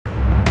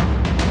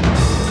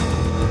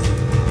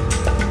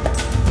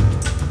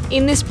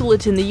In this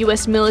bulletin, the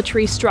US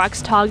military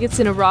strikes targets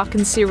in Iraq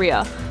and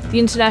Syria, the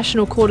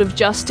International Court of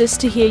Justice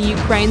to hear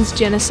Ukraine's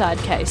genocide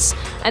case,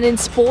 and in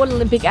sport,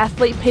 Olympic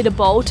athlete Peter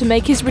Bol to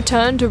make his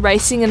return to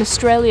racing in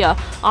Australia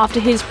after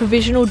his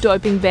provisional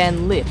doping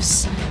ban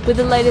lifts. With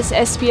the latest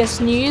SBS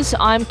News,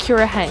 I'm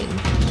Kira Hain.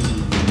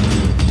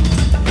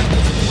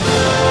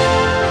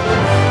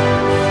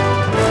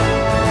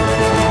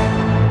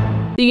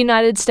 The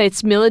United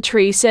States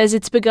military says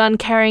it's begun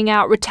carrying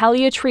out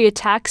retaliatory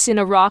attacks in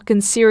Iraq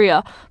and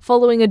Syria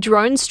following a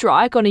drone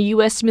strike on a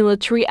US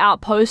military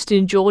outpost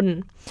in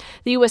Jordan.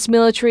 The US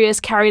military has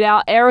carried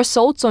out air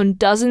assaults on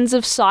dozens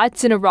of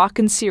sites in Iraq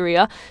and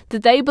Syria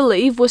that they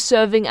believe were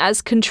serving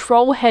as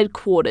control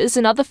headquarters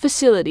and other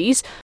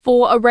facilities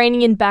for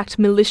Iranian-backed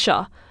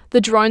militia. The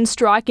drone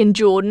strike in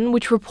Jordan,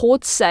 which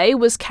reports say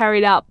was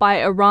carried out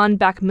by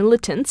Iran-backed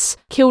militants,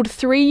 killed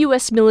 3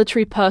 US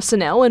military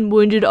personnel and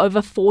wounded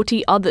over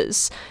 40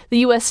 others. The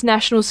US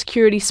National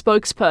Security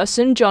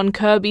spokesperson John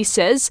Kirby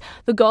says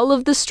the goal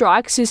of the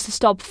strikes is to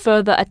stop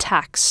further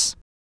attacks.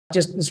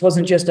 This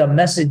wasn't just a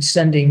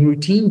message-sending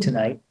routine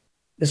tonight.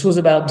 This was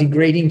about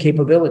degrading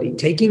capability,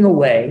 taking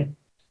away,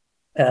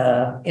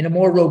 in a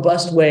more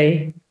robust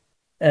way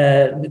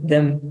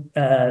than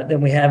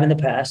we have in the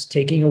past,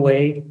 taking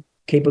away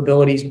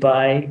capabilities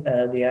by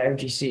the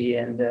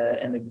IRGC and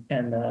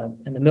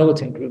the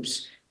militant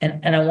groups.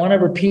 And I want to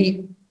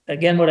repeat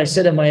again what I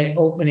said in my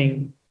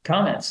opening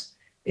comments.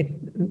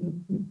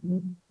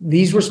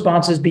 These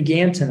responses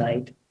began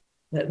tonight.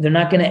 They're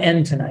not going to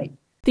end tonight.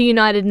 The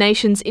United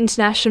Nations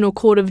International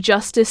Court of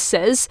Justice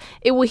says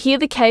it will hear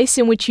the case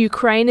in which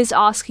Ukraine is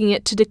asking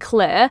it to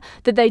declare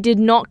that they did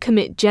not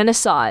commit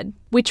genocide,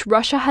 which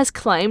Russia has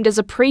claimed as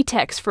a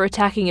pretext for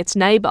attacking its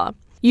neighbour.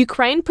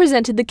 Ukraine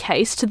presented the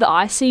case to the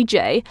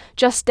ICJ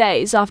just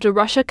days after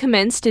Russia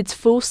commenced its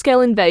full-scale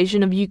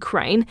invasion of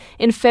Ukraine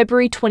in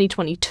February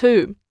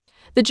 2022.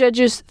 The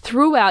judges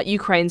threw out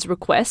Ukraine's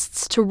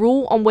requests to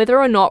rule on whether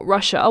or not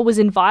Russia was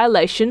in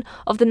violation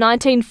of the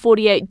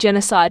 1948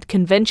 Genocide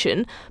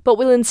Convention, but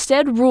will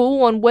instead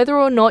rule on whether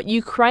or not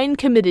Ukraine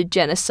committed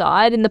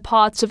genocide in the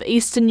parts of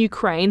eastern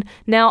Ukraine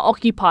now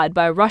occupied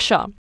by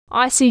Russia.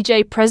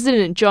 ICJ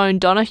President Joan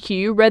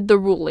Donoghue read the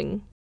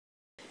ruling.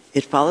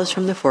 It follows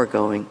from the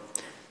foregoing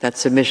that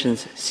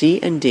submissions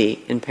C and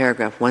D in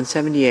paragraph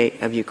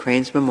 178 of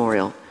Ukraine's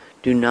memorial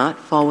do not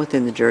fall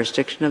within the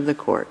jurisdiction of the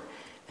court,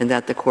 and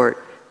that the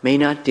court may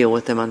not deal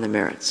with them on the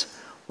merits,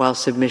 while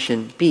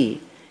submission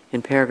B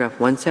in paragraph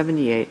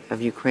 178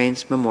 of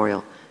Ukraine's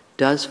memorial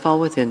does fall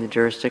within the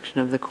jurisdiction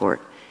of the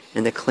court,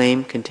 and the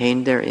claim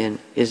contained therein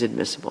is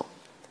admissible.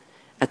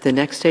 At the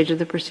next stage of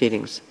the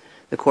proceedings,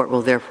 the court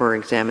will therefore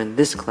examine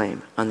this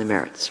claim on the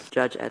merits.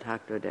 Judge ad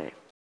hoc Midday.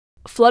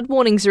 Flood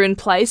warnings are in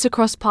place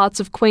across parts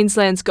of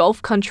Queensland's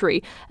Gulf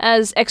country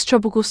as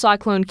ex-tropical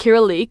cyclone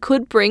Kirrily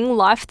could bring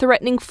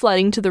life-threatening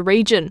flooding to the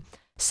region.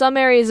 Some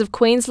areas of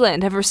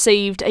Queensland have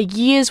received a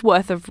year's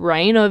worth of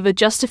rain over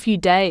just a few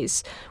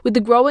days, with the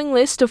growing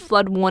list of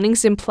flood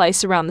warnings in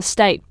place around the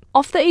state.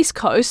 Off the east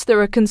coast,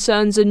 there are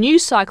concerns a new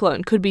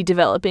cyclone could be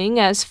developing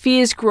as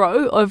fears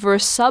grow over a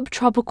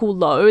subtropical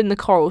low in the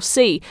Coral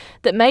Sea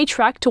that may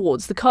track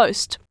towards the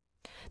coast.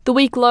 The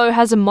weak low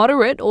has a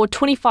moderate or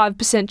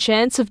 25%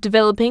 chance of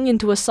developing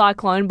into a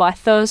cyclone by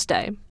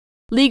Thursday.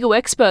 Legal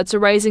experts are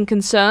raising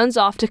concerns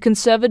after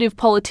Conservative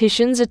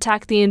politicians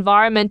attacked the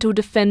Environmental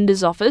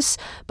Defender's Office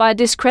by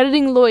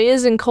discrediting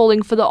lawyers and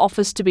calling for the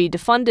office to be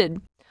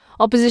defunded.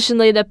 Opposition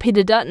leader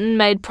Peter Dutton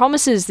made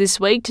promises this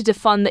week to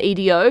defund the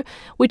EDO,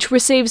 which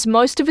receives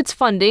most of its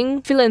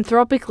funding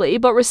philanthropically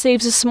but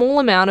receives a small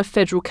amount of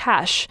federal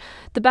cash.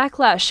 The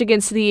backlash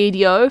against the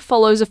EDO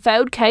follows a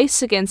failed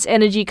case against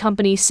energy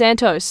company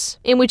Santos,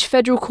 in which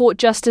Federal Court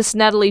Justice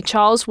Natalie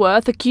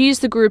Charlesworth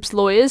accused the group's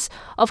lawyers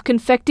of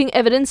confecting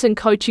evidence and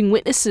coaching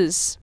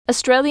witnesses.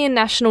 Australian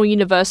National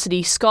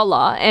University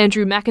scholar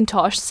Andrew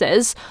McIntosh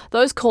says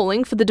those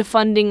calling for the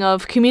defunding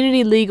of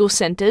community legal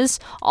centres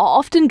are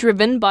often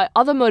driven by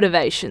other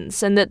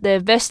motivations and that their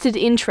vested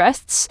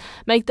interests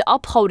make the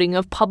upholding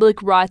of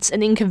public rights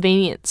an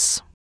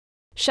inconvenience.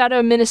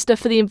 Shadow Minister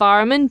for the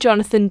Environment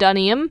Jonathan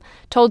Duniam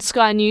told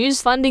Sky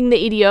News funding the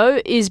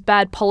EDO is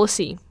bad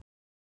policy.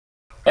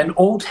 And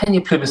all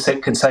Tanya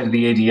Plibersek could say to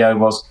the EDO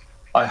was,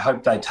 I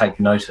hope they take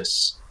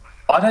notice.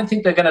 I don't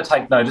think they're going to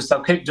take notice.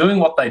 They'll keep doing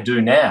what they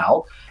do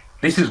now.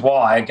 This is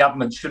why a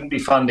government shouldn't be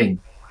funding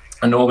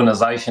an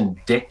organisation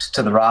decked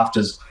to the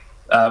rafters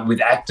with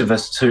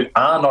activists who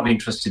are not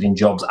interested in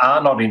jobs,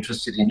 are not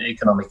interested in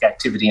economic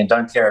activity and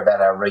don't care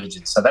about our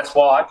region. So that's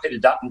why Peter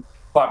Dutton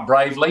quite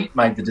bravely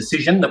made the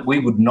decision that we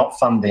would not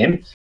fund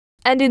them.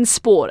 And in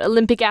sport,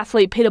 Olympic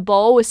athlete Peter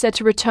Bol is set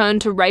to return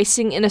to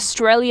racing in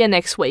Australia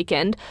next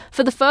weekend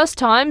for the first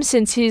time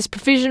since his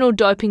provisional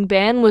doping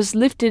ban was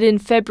lifted in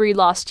February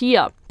last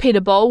year. Peter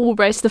Bol will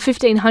race the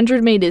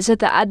 1500 metres at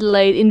the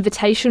Adelaide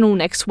Invitational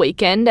next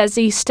weekend as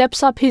he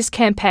steps up his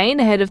campaign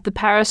ahead of the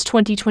Paris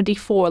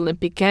 2024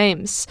 Olympic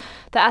Games.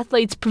 The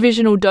athlete's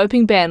provisional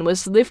doping ban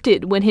was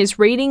lifted when his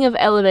reading of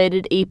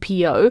elevated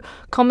EPO,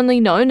 commonly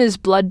known as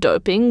blood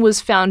doping, was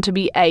found to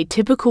be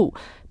atypical.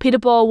 Peter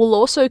Bol will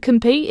also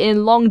compete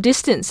in long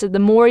distance at the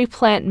Moree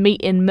Plant Meet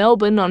in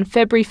Melbourne on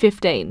February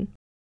 15.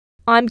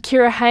 I'm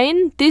Kira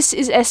Hain. This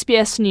is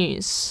SBS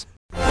News.